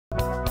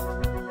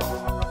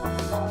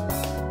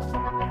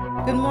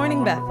Good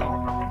morning, Bethel.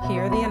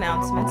 Here are the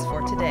announcements for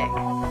today.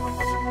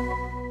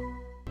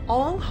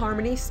 All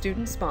Harmony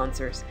student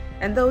sponsors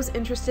and those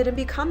interested in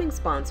becoming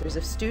sponsors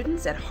of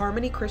students at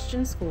Harmony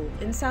Christian School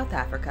in South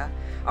Africa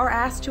are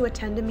asked to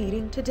attend a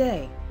meeting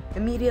today,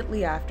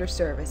 immediately after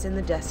service in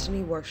the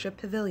Destiny Worship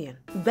Pavilion.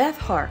 Beth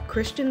Hart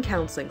Christian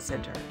Counseling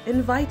Center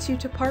invites you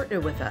to partner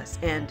with us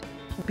and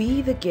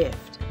be the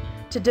gift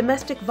to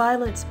domestic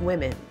violence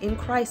women in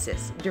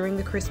crisis during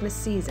the Christmas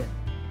season.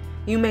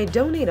 You may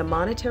donate a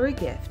monetary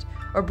gift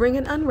or bring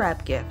an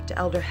unwrapped gift to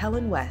Elder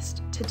Helen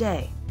West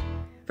today.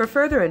 For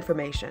further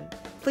information,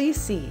 please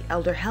see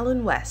Elder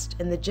Helen West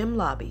in the gym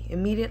lobby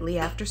immediately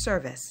after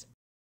service.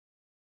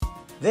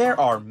 There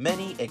are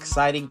many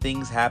exciting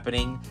things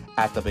happening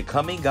at the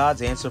Becoming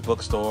God's Answer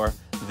bookstore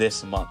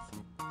this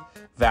month.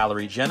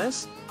 Valerie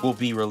Jennis will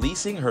be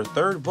releasing her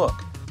third book,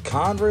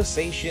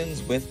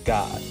 Conversations with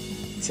God,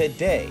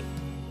 today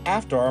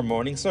after our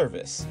morning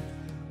service.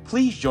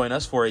 Please join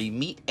us for a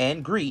meet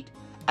and greet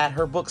at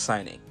her book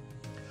signing.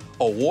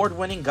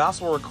 Award-winning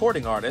gospel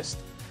recording artist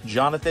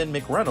Jonathan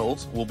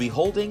McReynolds will be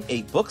holding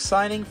a book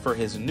signing for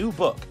his new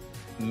book,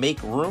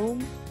 Make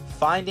Room,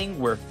 Finding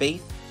Where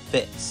Faith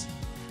Fits,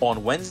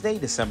 on Wednesday,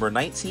 December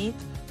 19th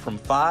from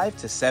 5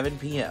 to 7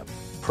 p.m.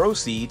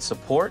 Proceeds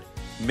support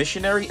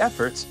missionary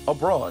efforts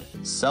abroad.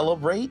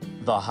 Celebrate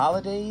the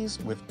holidays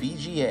with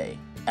BGA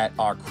at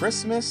our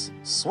Christmas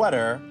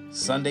Sweater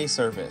Sunday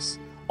service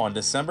on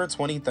December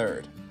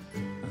 23rd.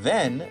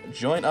 Then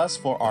join us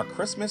for our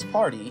Christmas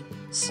party /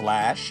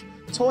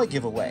 toy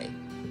giveaway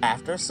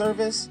after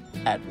service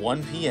at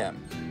 1 p.m.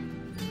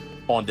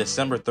 On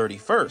December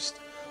 31st,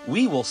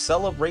 we will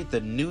celebrate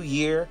the new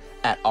year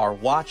at our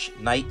Watch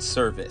Night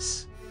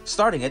service,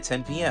 starting at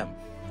 10 p.m.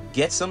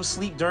 Get some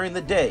sleep during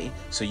the day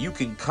so you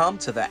can come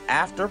to the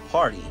after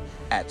party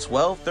at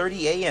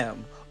 12:30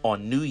 a.m.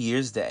 on New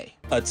Year's Day.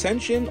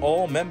 Attention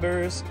all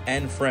members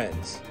and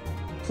friends.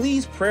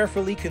 Please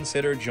prayerfully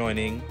consider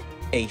joining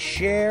a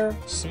Share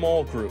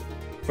small group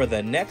for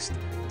the next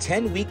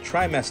 10-week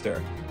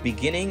trimester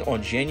beginning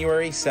on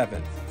January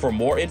 7th. For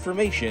more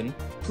information,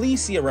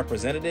 please see a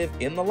representative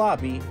in the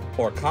lobby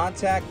or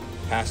contact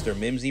Pastor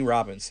Mimsy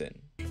Robinson.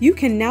 You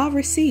can now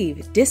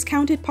receive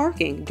discounted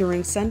parking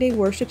during Sunday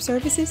worship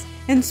services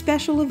and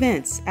special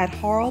events at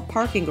Harl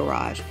Parking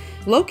Garage,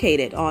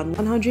 located on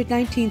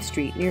 119th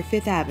Street near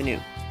 5th Avenue.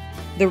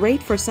 The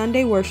rate for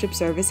Sunday worship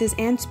services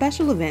and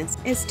special events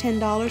is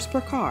 $10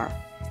 per car.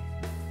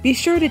 Be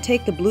sure to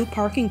take the blue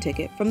parking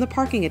ticket from the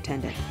parking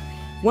attendant.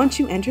 Once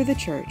you enter the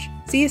church,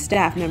 see a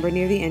staff member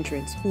near the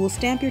entrance who will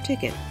stamp your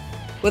ticket.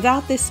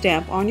 Without this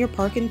stamp on your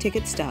parking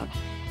ticket stub,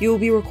 you will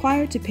be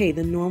required to pay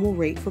the normal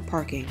rate for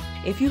parking.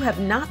 If you have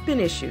not been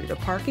issued a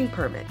parking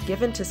permit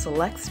given to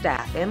select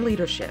staff and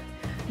leadership,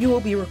 you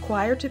will be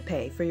required to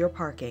pay for your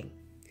parking.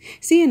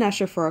 See an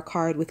usher for a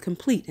card with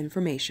complete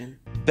information.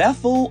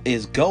 Bethel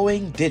is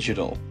going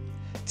digital.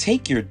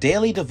 Take your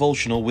daily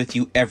devotional with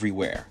you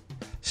everywhere.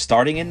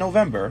 Starting in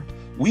November,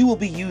 we will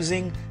be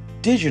using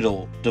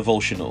digital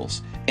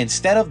devotionals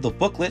instead of the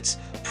booklets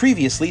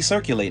previously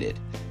circulated.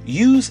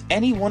 Use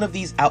any one of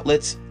these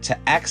outlets to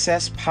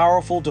access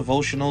powerful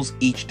devotionals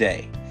each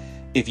day.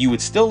 If you would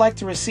still like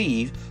to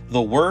receive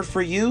the Word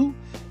for You,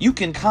 you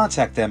can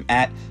contact them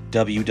at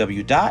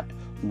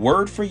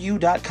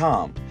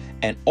www.wordforyou.com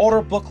and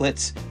order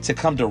booklets to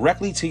come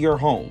directly to your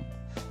home.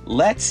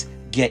 Let's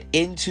get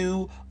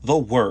into the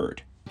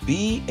Word.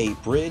 Be a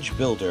bridge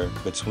builder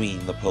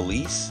between the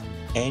police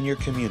and your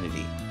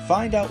community.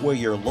 Find out where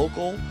your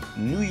local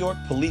New York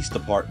Police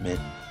Department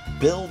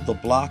Build the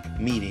Block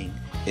meeting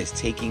is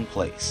taking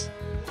place.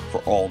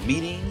 For all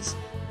meetings,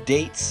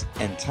 dates,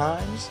 and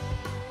times,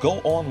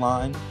 go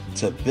online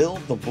to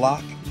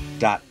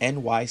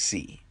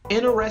buildtheblock.nyc.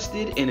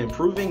 Interested in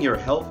improving your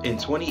health in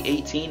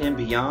 2018 and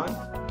beyond?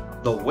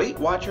 The Weight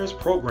Watchers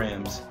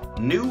program's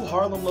new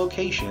Harlem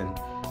location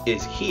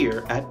is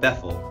here at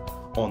Bethel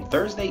on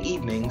Thursday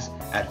evenings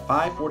at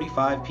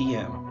 5:45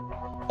 p.m.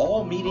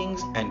 All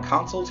meetings and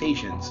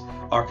consultations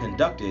are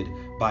conducted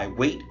by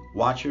Weight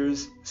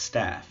Watchers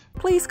staff.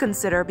 Please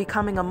consider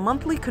becoming a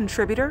monthly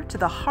contributor to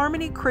the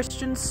Harmony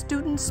Christian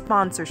Student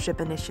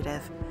Sponsorship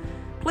Initiative.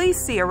 Please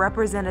see a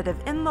representative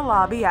in the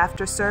lobby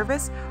after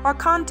service or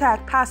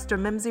contact Pastor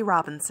Mimsy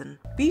Robinson.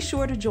 Be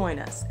sure to join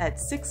us at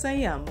 6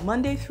 a.m.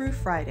 Monday through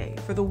Friday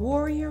for the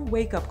Warrior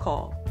Wake Up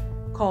Call.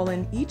 Call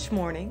in each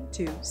morning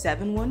to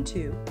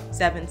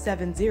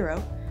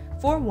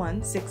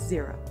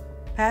 712-770-4160.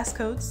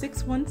 Passcode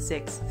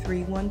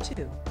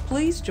 616312.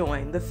 Please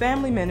join the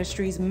Family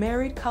Ministries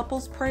Married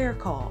Couples Prayer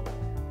Call.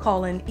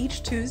 Call in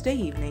each Tuesday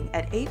evening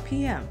at 8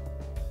 p.m.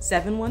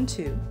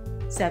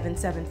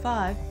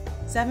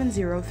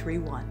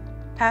 712-775-7031.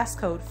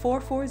 Passcode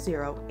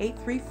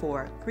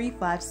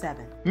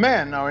 440-834-357.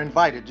 Men are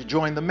invited to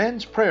join the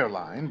men's prayer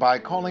line by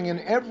calling in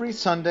every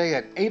Sunday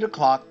at 8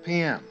 o'clock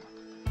p.m.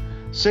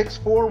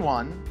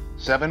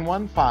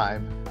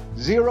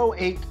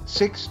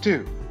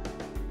 641-715-0862.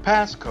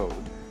 Passcode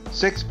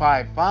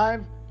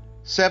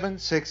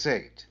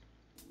 655768.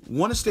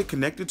 Want to stay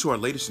connected to our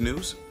latest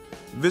news?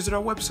 Visit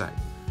our website,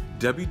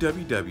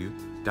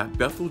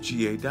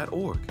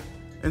 www.bethelga.org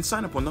and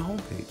sign up on the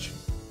homepage.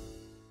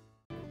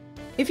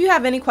 If you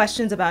have any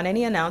questions about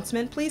any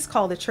announcement, please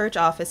call the church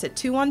office at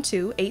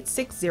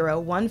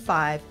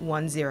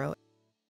 212-860-1510.